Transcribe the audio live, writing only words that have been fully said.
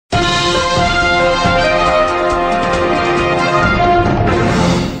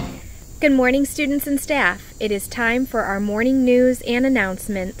Good morning, students and staff. It is time for our morning news and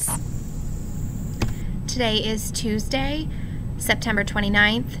announcements. Today is Tuesday, September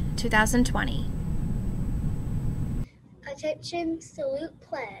 29th, 2020. Attention, salute,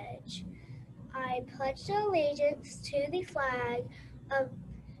 pledge. I pledge allegiance to the flag of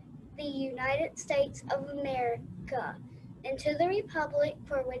the United States of America and to the republic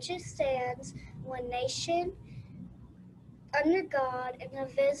for which it stands, one nation, under God,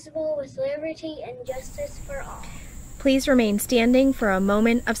 indivisible, with liberty and justice for all. Please remain standing for a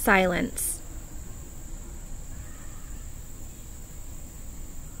moment of silence.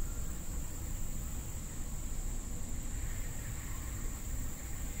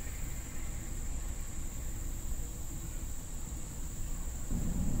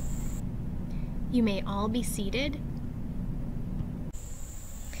 You may all be seated.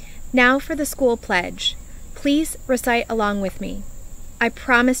 Now for the school pledge. Please recite along with me. I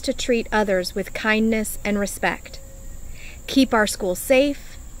promise to treat others with kindness and respect. Keep our school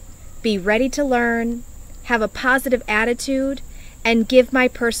safe, be ready to learn, have a positive attitude, and give my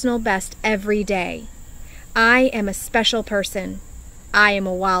personal best every day. I am a special person. I am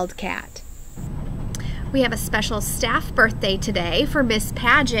a wildcat. We have a special staff birthday today for Miss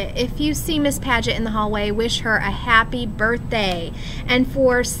Paget. If you see Miss Paget in the hallway, wish her a happy birthday. And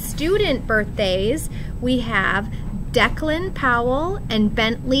for student birthdays, we have Declan Powell and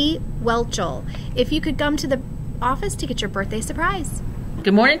Bentley Welchel. If you could come to the office to get your birthday surprise.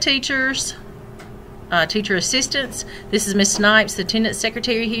 Good morning, teachers. Teacher assistants. This is Miss Snipes, the attendance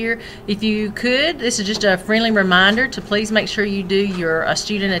secretary here. If you could, this is just a friendly reminder to please make sure you do your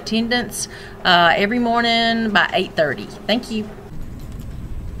student attendance every morning by 8:30. Thank you.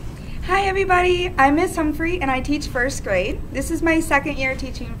 Hi everybody, I'm Miss Humphrey and I teach first grade. This is my second year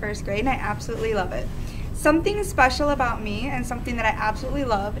teaching first grade and I absolutely love it. Something special about me and something that I absolutely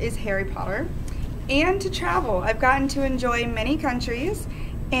love is Harry Potter and to travel. I've gotten to enjoy many countries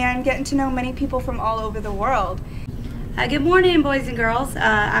and getting to know many people from all over the world. Good morning, boys and girls.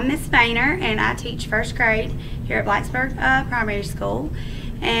 I'm Miss Boehner and I teach first grade here at Blacksburg Primary School.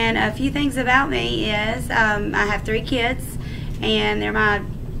 And a few things about me is I have 3 kids and they're my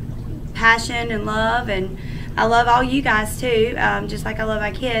passion and love, and I love all you guys too, just like I love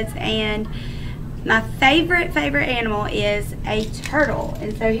my kids. And my favorite animal is a turtle.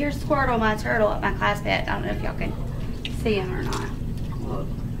 And so here's Squirtle, my turtle, at my class pet. I don't know if y'all can see him or not. We'll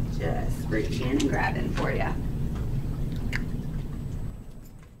just reach in and grab him for you.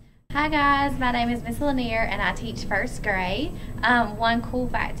 Hi guys, my name is Miss Lanier and I teach first grade. One cool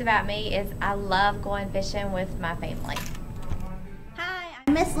fact about me is I love going fishing with my family. Hi,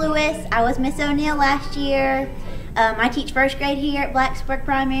 I'm Miss Lewis. I was Miss O'Neill last year. I teach first grade here at Blacksburg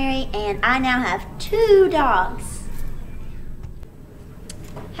Primary and I now have 2 dogs.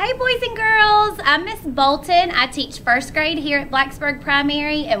 Hey boys and girls, I'm Miss Bolton. I teach first grade here at Blacksburg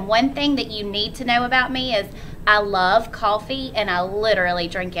Primary, and one thing that you need to know about me is I love coffee and I literally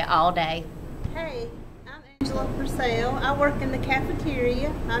drink it all day. Hey, I'm Angela Purcell. I work in the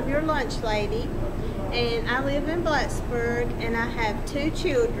cafeteria. I'm your lunch lady and I live in Blacksburg and I have 2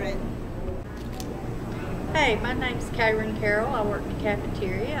 children. Hey, my name's Karen Carroll. I work in the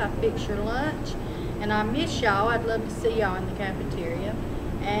cafeteria. I fix your lunch and I miss y'all. I'd love to see y'all in the cafeteria.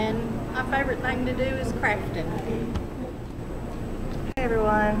 And my favorite thing to do is crafting. Hey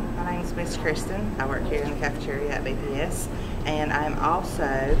everyone, my name is Miss Kristen. I work here in the cafeteria at BPS and I'm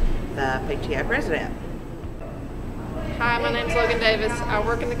also the PTO president. Hi, my name is Logan Davis. I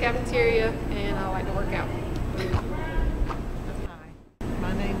work in the cafeteria and I like to work out. Hi,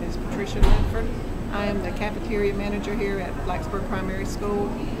 my name is Patricia Linford. I am the cafeteria manager here at Blacksburg Primary School,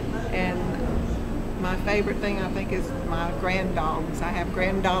 and my favorite thing I think is my grand dogs. I have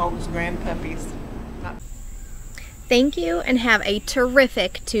grand dogs, grand puppies. Thank you and have a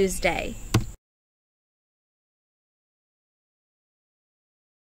terrific Tuesday.